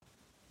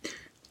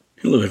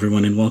Hello,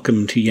 everyone, and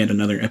welcome to yet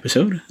another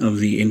episode of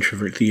the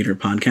Introvert Theater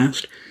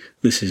Podcast.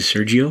 This is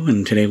Sergio,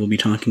 and today we'll be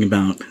talking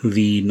about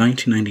the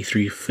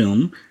 1993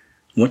 film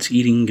What's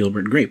Eating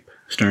Gilbert Grape,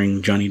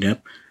 starring Johnny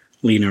Depp,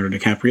 Leonardo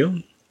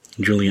DiCaprio,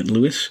 Juliette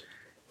Lewis,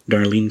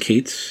 Darlene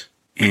Cates,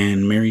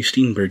 and Mary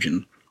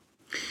Steenburgen.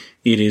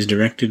 It is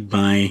directed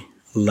by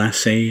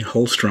Lasse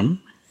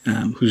Hallström,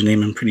 whose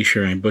name I'm pretty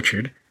sure I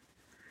butchered,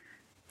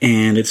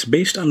 and it's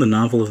based on the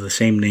novel of the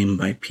same name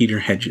by Peter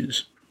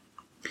Hedges.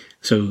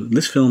 So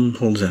this film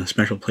holds a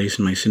special place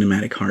in my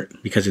cinematic heart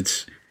because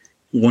it's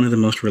one of the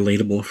most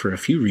relatable for a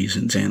few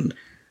reasons, and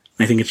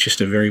I think it's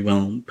just a very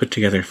well put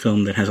together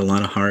film that has a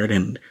lot of heart,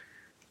 and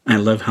I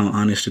love how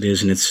honest it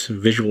is in its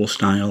visual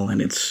style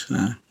and its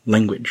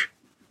language.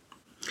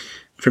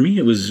 For me,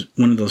 it was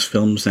one of those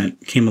films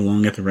that came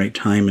along at the right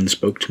time and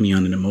spoke to me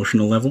on an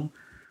emotional level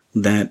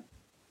that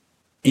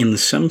in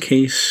some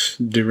cases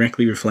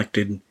directly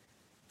reflected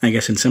how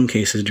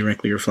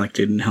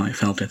I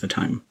felt at the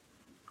time.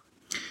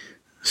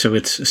 So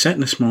it's set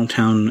in a small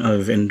town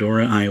of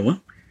Endora,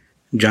 Iowa.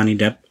 Johnny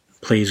Depp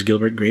plays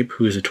Gilbert Grape,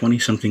 who is a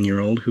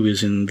 20-something-year-old who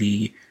in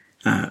the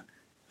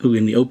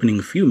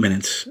opening few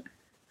minutes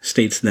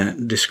states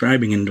that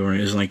describing Endora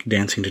is like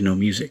dancing to no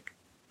music.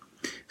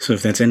 So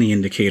if that's any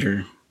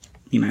indicator,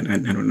 I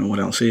don't know what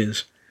else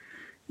is.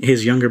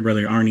 His younger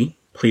brother Arnie,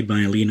 played by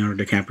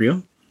Leonardo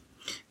DiCaprio,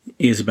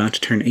 is about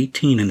to turn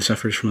 18 and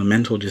suffers from a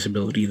mental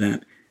disability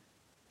that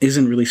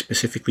isn't really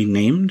specifically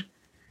named,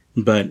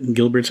 but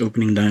Gilbert's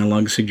opening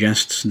dialogue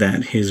suggests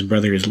that his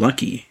brother is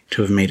lucky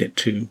to have made it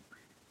to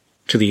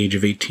the age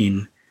of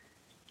 18.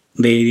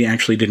 They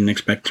actually didn't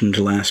expect him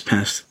to last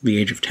past the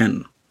age of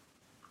 10.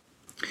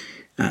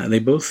 They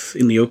both,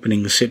 in the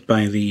opening, sit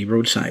by the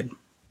roadside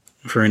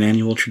for an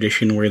annual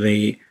tradition where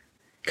they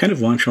kind of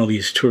watch all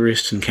these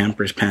tourists and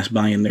campers pass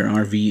by in their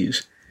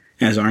RVs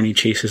as Arnie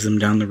chases them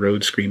down the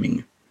road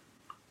screaming.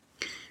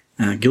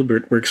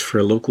 Gilbert works for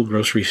a local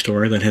grocery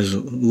store that has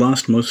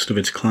lost most of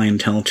its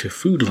clientele to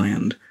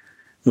Foodland,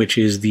 which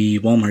is the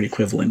Walmart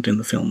equivalent in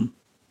the film.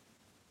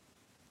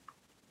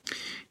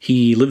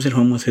 He lives at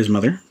home with his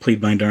mother,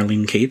 played by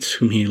Darlene Cates,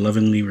 whom he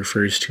lovingly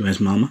refers to as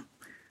Mama,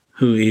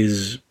 who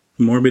is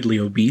morbidly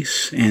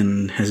obese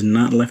and has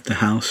not left the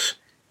house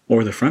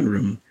or the front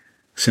room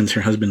since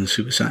her husband's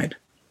suicide.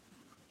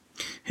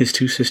 His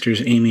two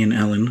sisters, Amy and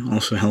Ellen,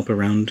 also help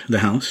around the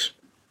house.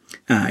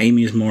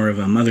 Amy is more of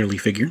a motherly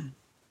figure,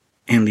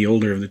 and the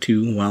older of the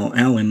two, while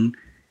Ellen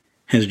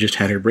has just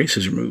had her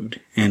braces removed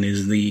and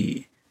is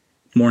the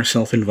more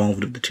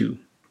self-involved of the two.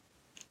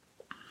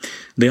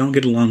 They all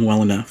get along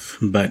well enough,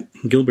 but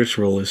Gilbert's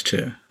role is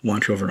to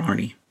watch over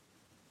Arnie.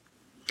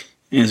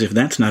 As if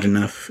that's not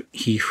enough,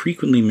 he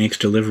frequently makes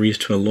deliveries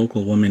to a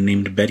local woman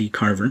named Betty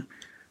Carver,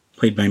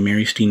 played by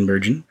Mary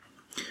Steenburgen,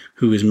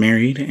 who is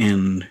married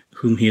and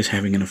whom he is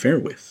having an affair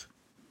with.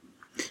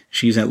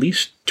 She's at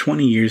least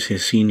 20 years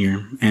his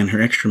senior, and her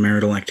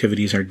extramarital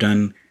activities are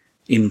done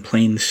in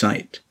plain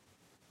sight,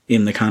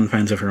 in the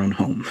confines of her own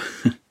home.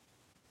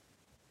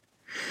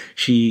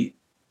 She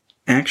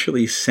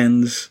actually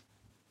sends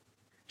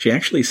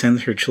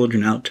her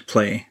children out to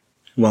play,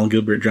 while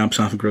Gilbert drops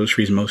off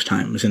groceries most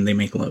times, and they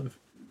make love.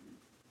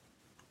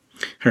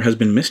 Her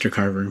husband, Mr.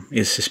 Carver,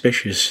 is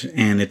suspicious,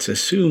 and it's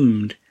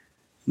assumed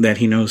that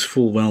he knows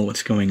full well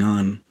what's going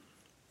on.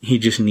 He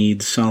just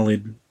needs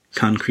solid,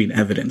 concrete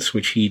evidence,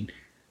 which he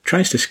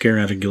tries to scare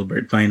out of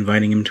Gilbert by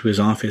inviting him to his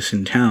office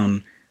in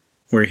town,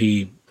 where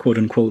he,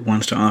 quote-unquote,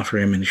 wants to offer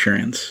him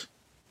insurance.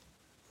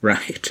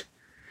 Right.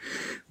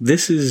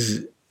 This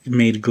is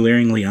made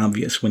glaringly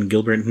obvious when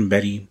Gilbert and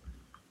Betty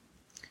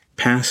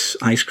pass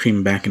ice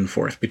cream back and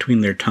forth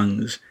between their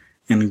tongues,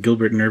 and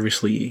Gilbert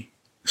nervously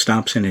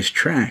stops in his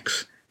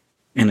tracks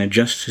and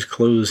adjusts his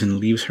clothes and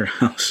leaves her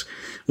house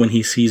when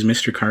he sees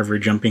Mr. Carver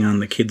jumping on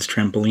the kids'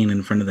 trampoline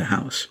in front of the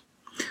house,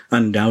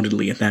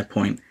 undoubtedly at that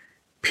point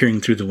peering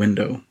through the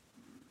window.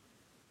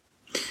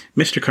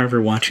 Mr. Carver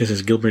watches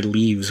as Gilbert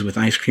leaves with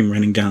ice cream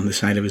running down the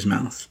side of his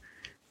mouth,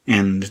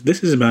 and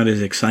this is about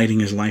as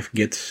exciting as life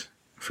gets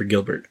for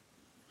Gilbert.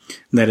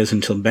 That is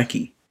until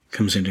Becky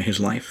comes into his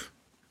life.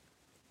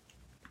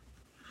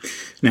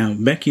 Now,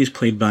 Becky is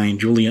played by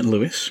Juliette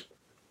Lewis,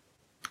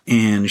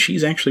 and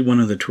she's actually one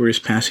of the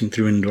tourists passing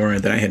through Endora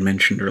that I had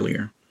mentioned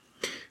earlier.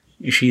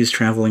 She is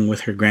traveling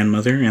with her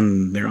grandmother,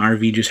 and their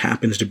RV just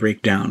happens to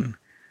break down,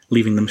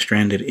 leaving them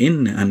stranded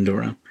in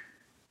Endora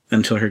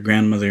until her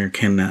grandmother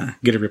can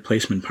get a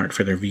replacement part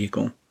for their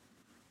vehicle.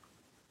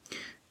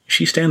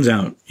 She stands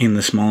out in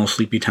the small,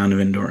 sleepy town of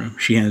Endora.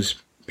 She has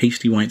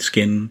pasty white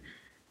skin,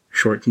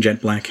 short jet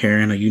black hair,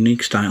 and a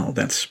unique style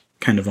that's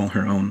kind of all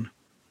her own.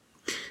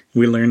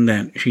 We learn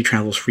that she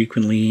travels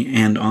frequently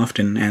and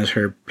often as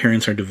her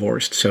parents are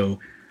divorced, so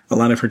a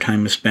lot of her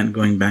time is spent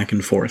going back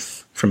and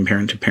forth from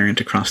parent to parent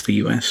across the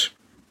U.S.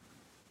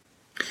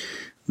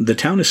 The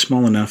town is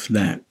small enough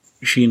that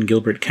she and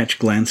Gilbert catch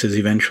glances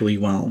eventually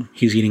while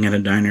he's eating at a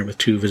diner with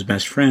two of his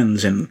best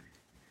friends, and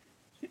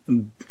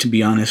to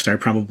be honest, are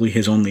probably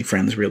his only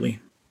friends, really.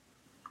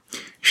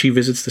 She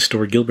visits the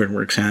store Gilbert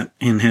works at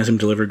and has him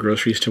deliver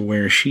groceries to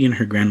where she and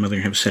her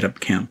grandmother have set up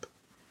camp.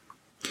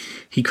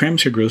 He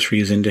crams her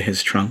groceries into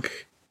his truck,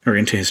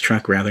 and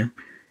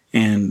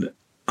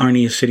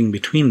Arnie is sitting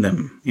between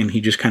them, and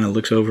he just kind of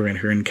looks over at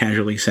her and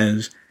casually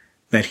says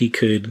that he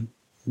could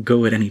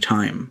go at any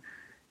time,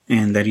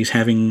 and that he's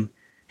having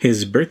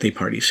his birthday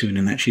party soon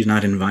and that she's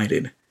not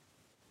invited.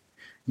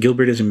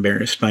 Gilbert is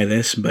embarrassed by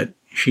this, but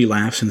she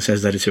laughs and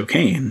says that it's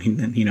okay, and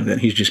that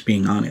he's just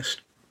being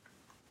honest.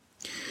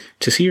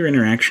 To see her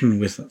interaction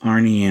with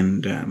Arnie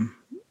and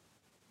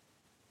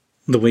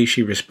the way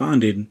she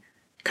responded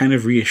kind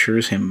of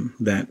reassures him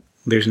that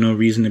there's no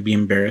reason to be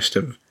embarrassed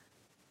of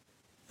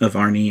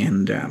Arnie,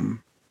 and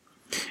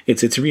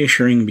it's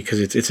reassuring because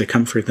it's a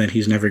comfort that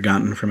he's never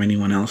gotten from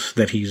anyone else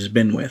that he's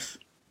been with.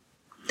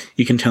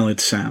 You can tell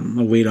it's a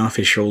weight off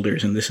his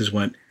shoulders, and this is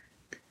what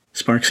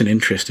sparks an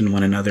interest in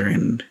one another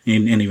and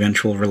in an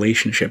eventual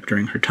relationship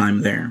during her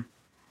time there.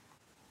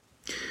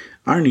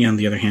 Arnie, on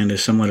the other hand,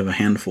 is somewhat of a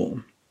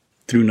handful,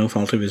 through no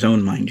fault of his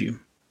own, mind you.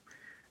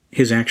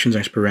 His actions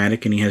are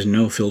sporadic and he has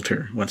no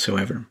filter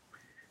whatsoever.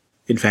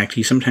 In fact,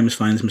 he sometimes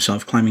finds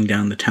himself climbing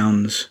up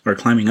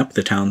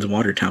the town's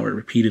water tower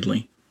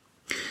repeatedly.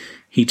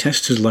 He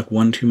tests his luck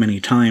one too many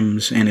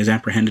times and is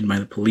apprehended by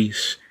the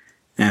police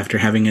after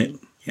having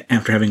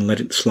let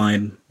it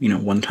slide,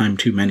 one time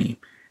too many,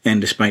 and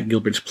despite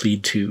Gilbert's plea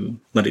to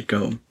let it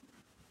go.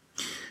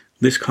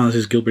 This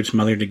causes Gilbert's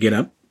mother to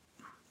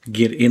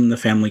get in the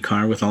family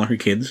car with all her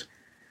kids,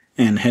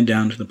 and head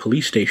down to the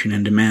police station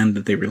and demand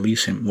that they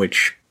release him,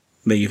 which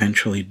they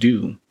eventually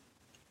do.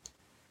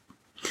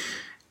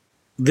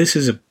 This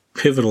is a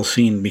pivotal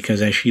scene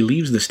because as she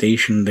leaves the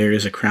station, there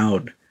is a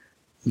crowd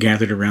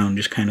gathered around,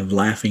 just kind of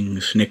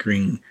laughing,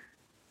 snickering,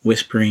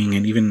 whispering,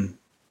 and even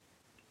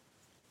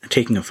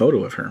taking a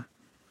photo of her.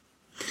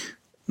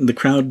 The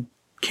crowd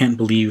can't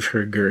believe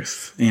her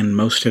girth, and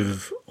most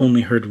have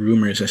only heard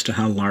rumors as to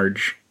how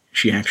large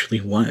she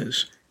actually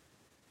was.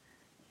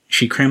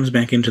 She crams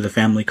back into the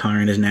family car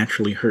and is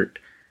naturally hurt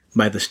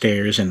by the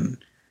stares and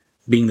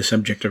being the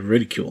subject of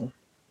ridicule,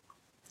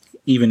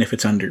 even if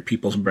it's under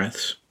people's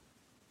breaths.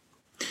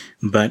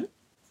 But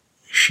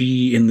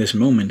she, in this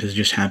moment, is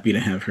just happy to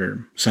have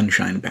her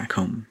sunshine back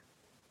home.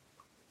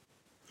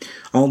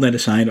 All that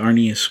aside,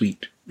 Arnie is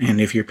sweet, and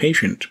if you're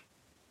patient,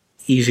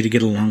 easy to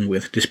get along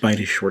with despite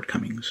his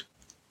shortcomings.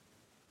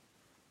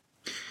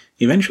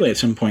 Eventually, at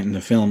some point in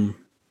the film,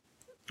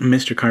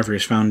 Mr. Carver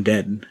is found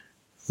dead,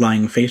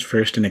 lying face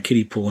first in a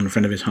kiddie pool in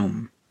front of his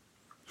home.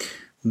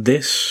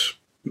 This,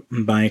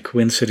 by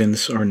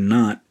coincidence or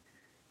not,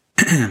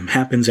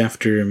 happens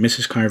after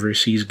Mrs. Carver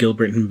sees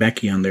Gilbert and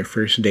Becky on their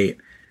first date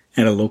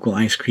at a local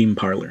ice cream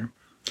parlor,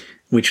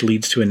 which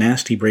leads to a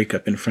nasty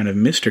breakup in front of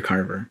Mr.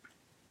 Carver,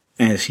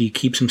 as he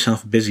keeps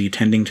himself busy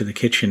tending to the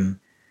kitchen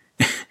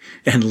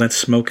and lets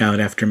smoke out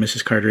after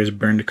Mrs. Carter has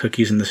burned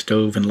cookies in the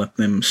stove and let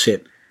them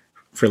sit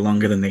for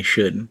longer than they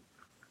should.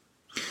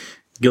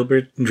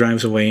 Gilbert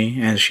drives away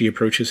as she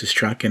approaches his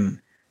truck,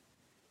 and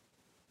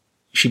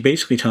she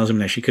basically tells him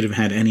that she could have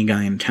had any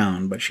guy in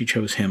town, but she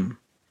chose him.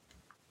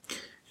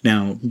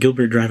 Now,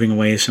 Gilbert driving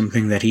away is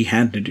something that he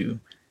had to do,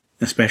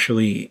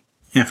 especially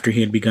after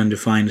he had begun to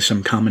find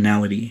some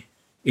commonality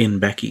in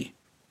Becky.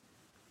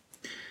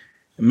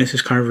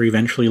 Mrs. Carver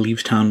eventually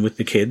leaves town with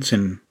the kids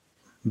and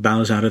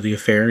bows out of the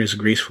affair as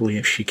gracefully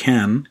as she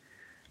can,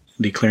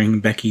 declaring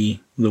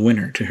Becky the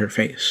winner to her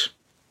face.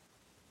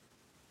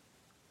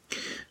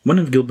 One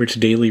of Gilbert's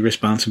daily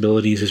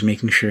responsibilities is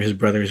making sure his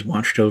brother is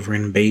watched over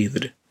and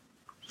bathed.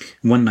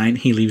 One night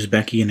he leaves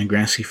Becky in a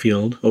grassy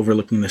field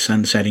overlooking the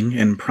sun setting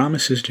and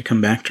promises to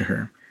come back to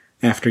her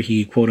after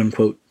he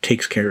quote-unquote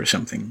takes care of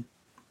something.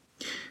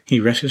 He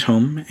rushes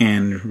home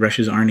and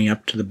rushes Arnie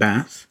up to the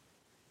bath,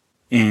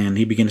 and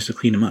he begins to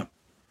clean him up.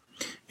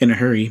 In a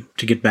hurry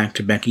to get back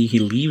to Becky, he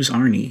leaves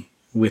Arnie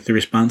with the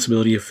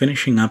responsibility of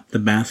finishing up the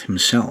bath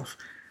himself,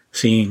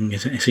 seeing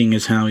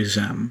as how he's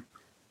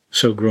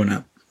so grown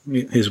up,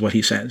 is what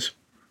he says.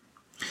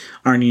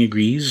 Arnie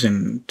agrees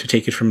and to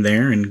take it from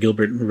there, and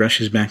Gilbert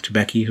rushes back to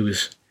Becky, who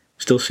is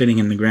still sitting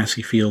in the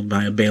grassy field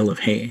by a bale of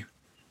hay.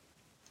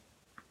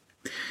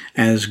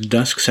 As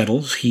dusk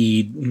settles,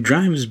 he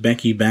drives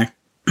Becky back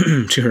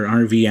to her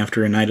RV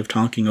after a night of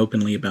talking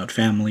openly about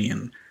family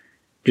and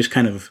just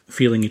kind of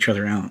feeling each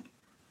other out.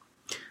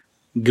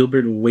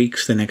 Gilbert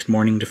wakes the next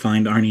morning to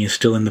find Arnie is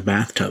still in the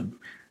bathtub.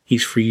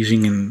 He's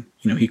freezing and,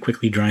 he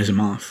quickly dries him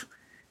off.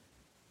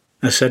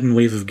 A sudden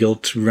wave of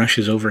guilt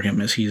rushes over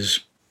him as he's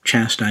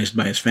chastised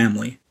by his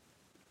family.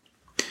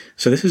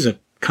 So this is a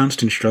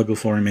constant struggle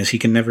for him, as he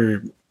can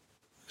never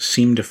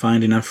seem to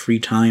find enough free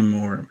time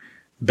or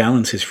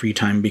balance his free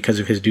time because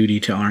of his duty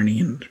to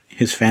Arnie and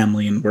his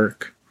family and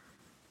work.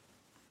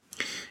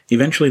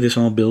 Eventually this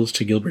all builds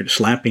to Gilbert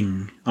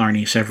slapping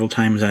Arnie several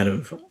times out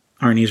of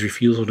Arnie's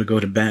refusal to go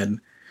to bed.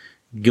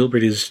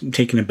 Gilbert is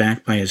taken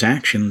aback by his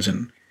actions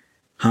and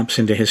hops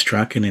into his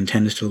truck and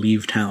intends to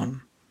leave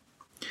town.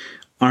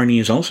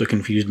 Arnie is also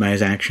confused by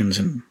his actions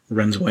and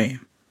runs away.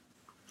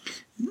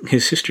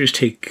 His sisters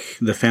take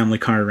the family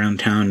car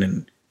around town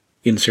and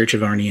in search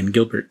of Arnie, and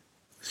Gilbert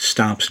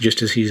stops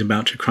just as he's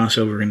about to cross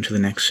over into the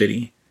next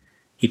city.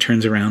 He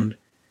turns around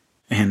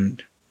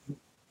and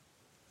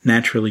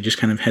naturally just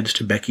kind of heads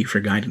to Becky for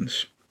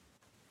guidance.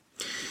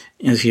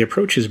 As he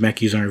approaches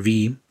Becky's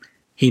RV,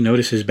 he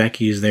notices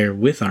Becky is there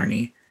with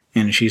Arnie,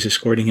 and she's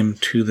escorting him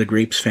to the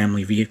Grape's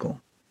family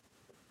vehicle.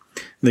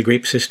 The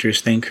Grape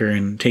sisters thank her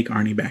and take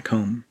Arnie back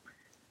home.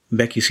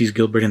 Becky sees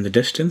Gilbert in the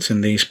distance,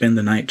 and they spend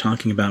the night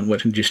talking about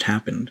what had just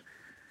happened.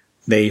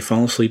 They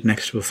fall asleep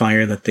next to a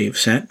fire that they've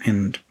set,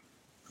 and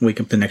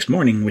wake up the next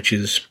morning, which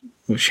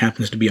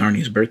happens to be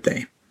Arnie's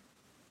birthday.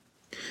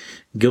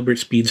 Gilbert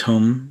speeds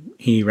home.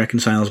 He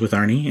reconciles with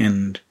Arnie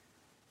and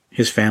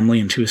his family,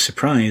 and to his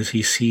surprise,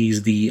 he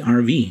sees the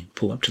RV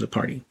pull up to the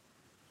party.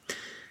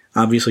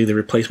 Obviously, the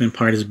replacement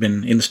part has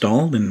been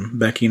installed, and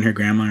Becky and her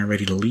grandma are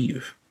ready to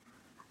leave.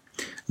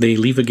 They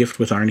leave a gift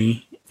with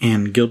Arnie,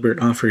 and Gilbert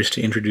offers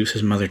to introduce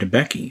his mother to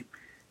Becky,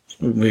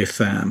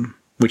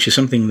 which is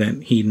something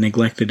that he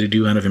neglected to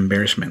do out of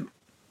embarrassment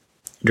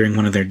during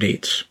one of their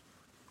dates.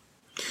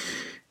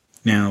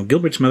 Now,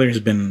 Gilbert's mother has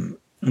been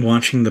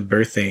watching the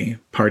birthday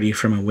party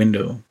from a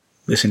window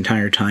this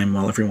entire time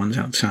while everyone's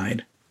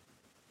outside.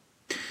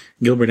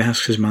 Gilbert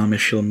asks his mom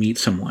if she'll meet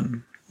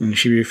someone, and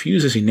she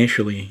refuses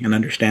initially and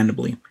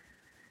understandably,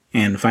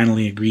 and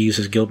finally agrees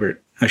as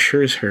Gilbert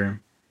assures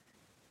her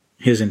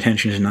his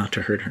intention is not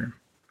to hurt her.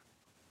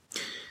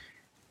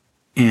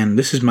 And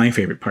this is my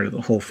favorite part of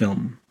the whole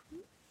film,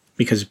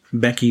 because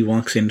Becky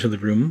walks into the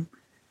room,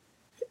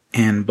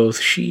 and both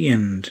she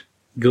and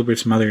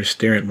Gilbert's mother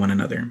stare at one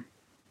another.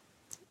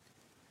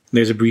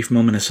 There's a brief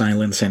moment of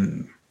silence,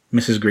 and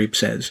Mrs. Grape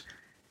says,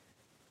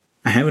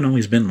 "I haven't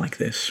always been like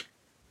this."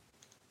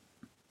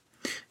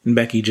 And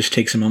Becky just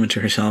takes a moment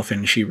to herself,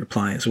 and she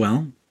replies,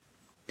 "Well,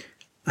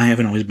 I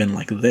haven't always been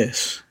like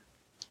this."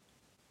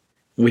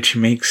 Which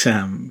makes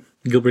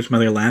Gilbert's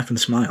mother laugh and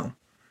smile.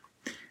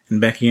 And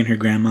Becky and her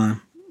grandma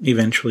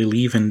eventually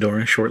leave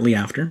Endora shortly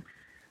after.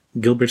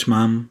 Gilbert's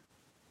mom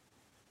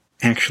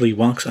actually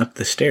walks up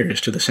the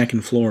stairs to the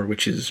second floor,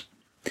 which is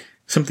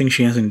something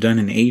she hasn't done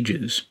in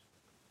ages,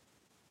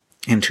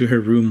 and to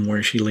her room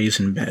where she lays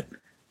in bed.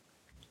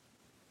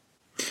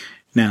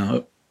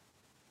 Now,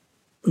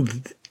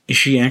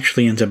 she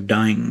actually ends up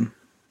dying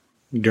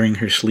during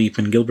her sleep,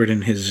 and Gilbert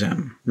and his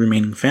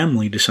remaining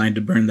family decide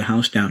to burn the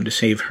house down to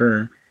save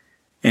her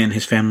and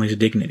his family's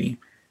dignity,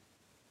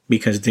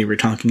 because they were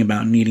talking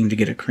about needing to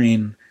get a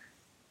crane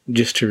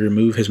just to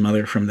remove his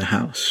mother from the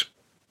house.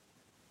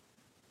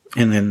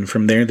 And then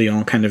from there, they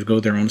all kind of go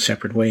their own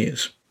separate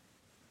ways.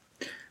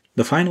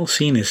 The final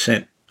scene is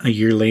set a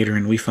year later,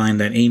 and we find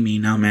that Amy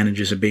now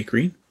manages a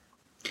bakery.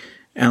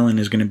 Alan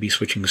is going to be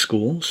switching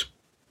schools.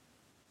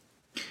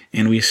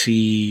 And we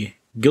see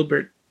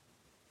Gilbert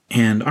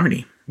and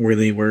Arnie, where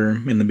they were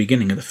in the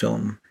beginning of the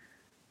film.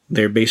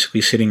 They're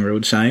basically sitting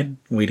roadside,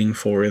 waiting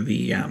for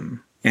the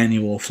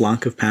annual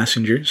flock of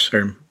tourists,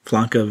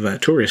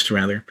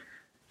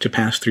 to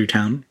pass through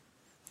town.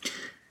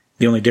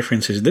 The only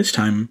difference is this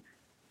time,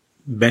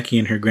 Becky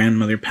and her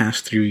grandmother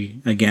pass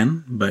through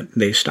again, but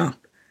they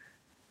stop.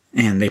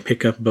 And they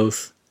pick up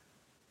both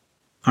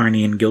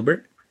Arnie and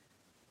Gilbert,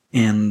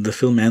 and the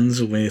film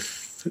ends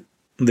with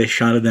the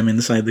shot of them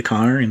inside the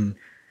car, and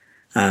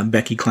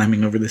Becky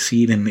climbing over the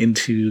seat and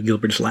into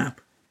Gilbert's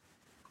lap.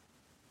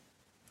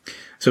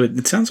 So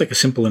it sounds like a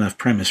simple enough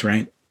premise,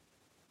 right?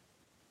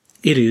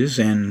 It is,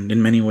 and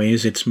in many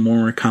ways it's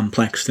more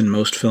complex than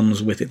most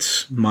films with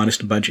its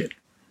modest budget.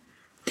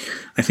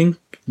 I think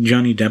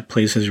Johnny Depp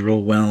plays his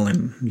role well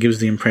and gives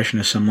the impression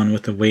of someone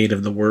with the weight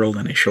of the world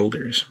on his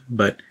shoulders,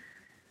 but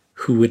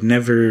who would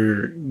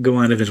never go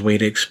out of his way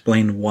to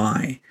explain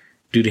why,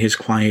 due to his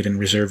quiet and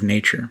reserved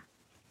nature.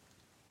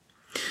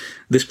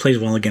 This plays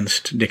well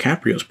against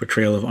DiCaprio's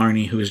portrayal of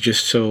Arnie, who is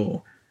just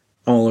so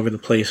all over the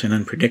place and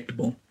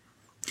unpredictable.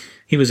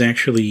 He was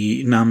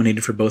actually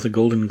nominated for both a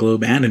Golden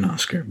Globe and an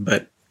Oscar,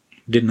 but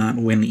did not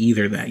win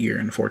either that year,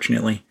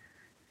 unfortunately.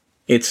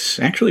 It's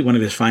actually one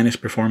of his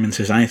finest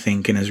performances, I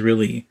think, and is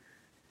really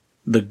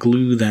the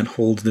glue that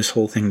holds this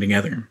whole thing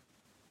together.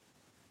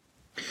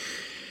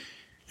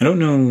 I don't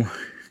know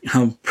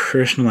how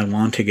personal I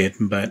want to get,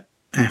 but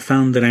I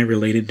found that I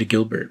related to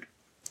Gilbert,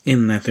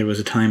 in that there was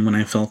a time when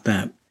I felt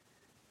that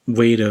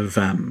weight of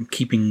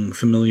keeping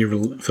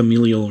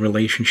familial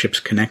relationships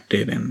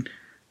connected and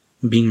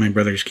being my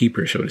brother's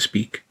keeper, so to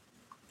speak.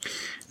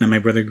 Now, my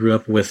brother grew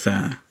up with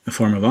a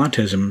form of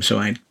autism, so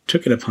I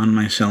took it upon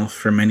myself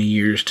for many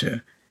years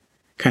to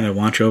kind of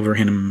watch over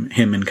him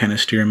and kind of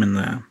steer him in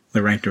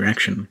the right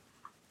direction.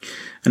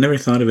 I never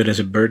thought of it as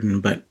a burden,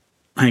 but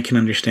I can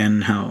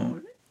understand how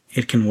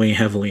it can weigh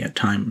heavily at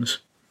times.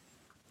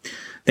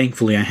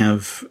 Thankfully, I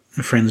have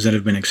friends that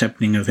have been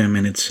accepting of him,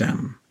 and it's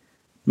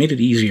made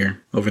it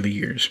easier over the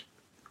years.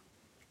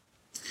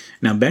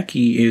 Now,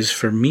 Becky is,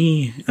 for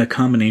me, a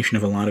combination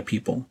of a lot of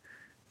people.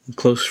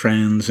 Close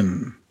friends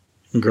and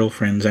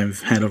girlfriends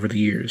I've had over the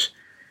years.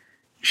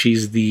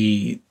 She's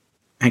the,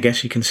 I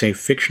guess you can say,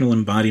 fictional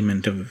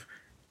embodiment of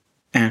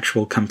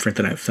actual comfort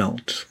that I've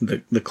felt.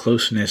 The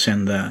closeness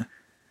and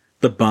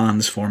the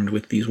bonds formed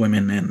with these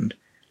women, and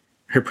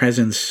her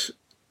presence,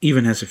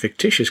 even as a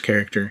fictitious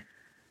character,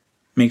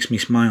 makes me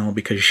smile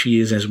because she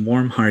is as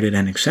warm-hearted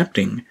and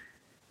accepting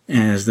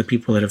as the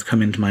people that have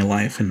come into my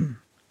life and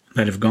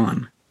that have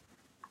gone.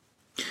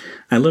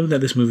 I love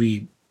that this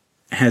movie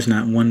has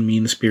not one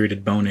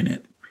mean-spirited bone in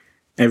it.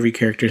 Every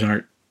character's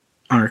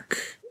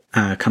arc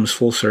comes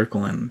full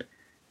circle, and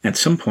at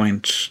some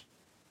point,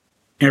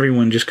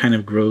 everyone just kind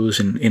of grows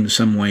in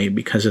some way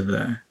because of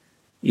the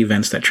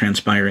events that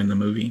transpire in the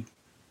movie.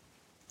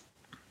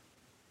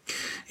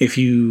 If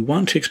you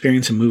want to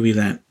experience a movie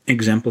that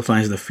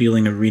exemplifies the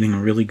feeling of reading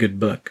a really good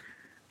book,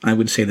 I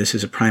would say this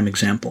is a prime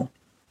example.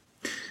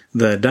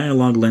 The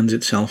dialogue lends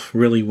itself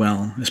really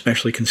well,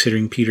 especially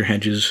considering Peter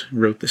Hedges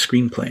wrote the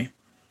screenplay.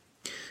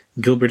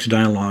 Gilbert's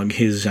dialogue,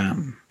 his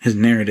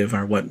narrative,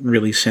 are what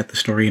really set the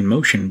story in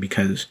motion,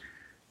 because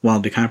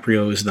while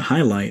DiCaprio is the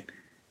highlight,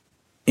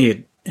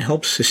 it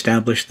helps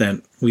establish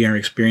that we are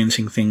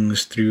experiencing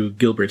things through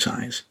Gilbert's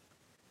eyes,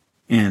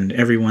 and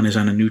everyone is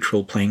on a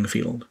neutral playing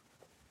field.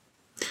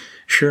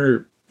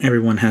 Sure,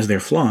 everyone has their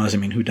flaws,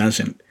 who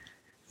doesn't?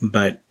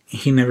 But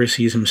he never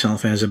sees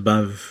himself as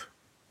above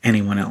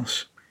anyone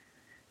else.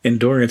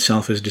 Endor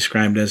itself is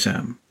described as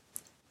a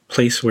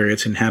place where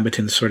its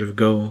inhabitants sort of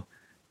go...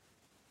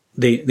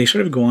 They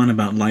sort of go on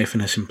about life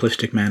in a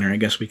simplistic manner, I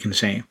guess we can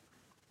say.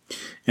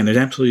 And there's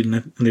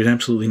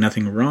absolutely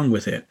nothing wrong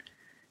with it.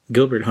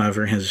 Gilbert,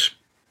 however, has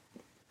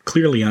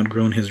clearly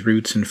outgrown his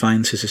roots and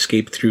finds his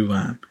escape through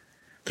a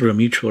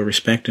mutual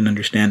respect and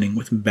understanding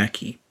with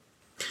Becky.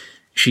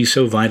 She's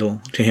so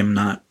vital to him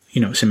not,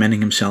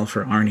 cementing himself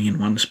or Arnie in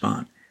one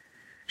spot.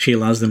 She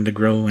allows them to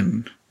grow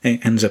and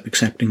ends up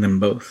accepting them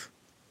both.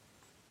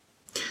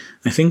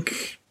 I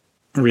think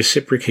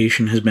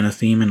reciprocation has been a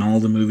theme in all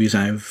the movies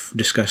I've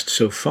discussed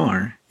so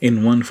far,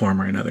 in one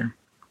form or another.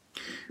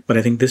 But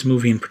I think this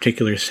movie in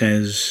particular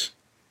says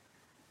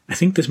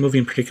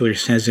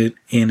it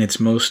in its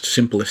most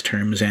simplest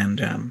terms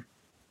and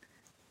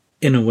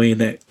in a way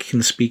that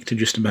can speak to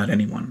just about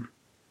anyone.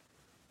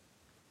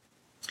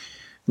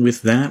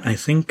 With that, I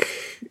think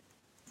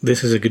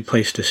this is a good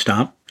place to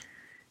stop.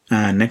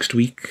 Next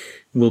week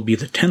will be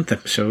the 10th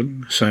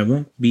episode, so I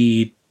won't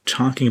be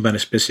talking about a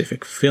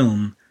specific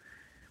film,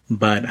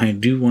 but I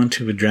do want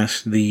to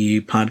address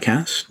the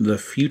podcast, the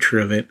future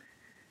of it,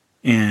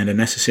 and a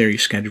necessary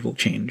schedule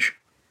change.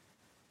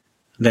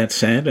 That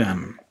said,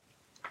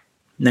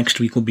 next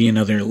week will be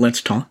another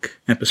Let's Talk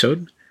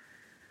episode.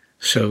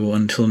 So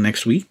until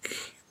next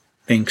week,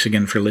 thanks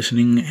again for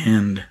listening,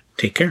 and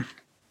take care.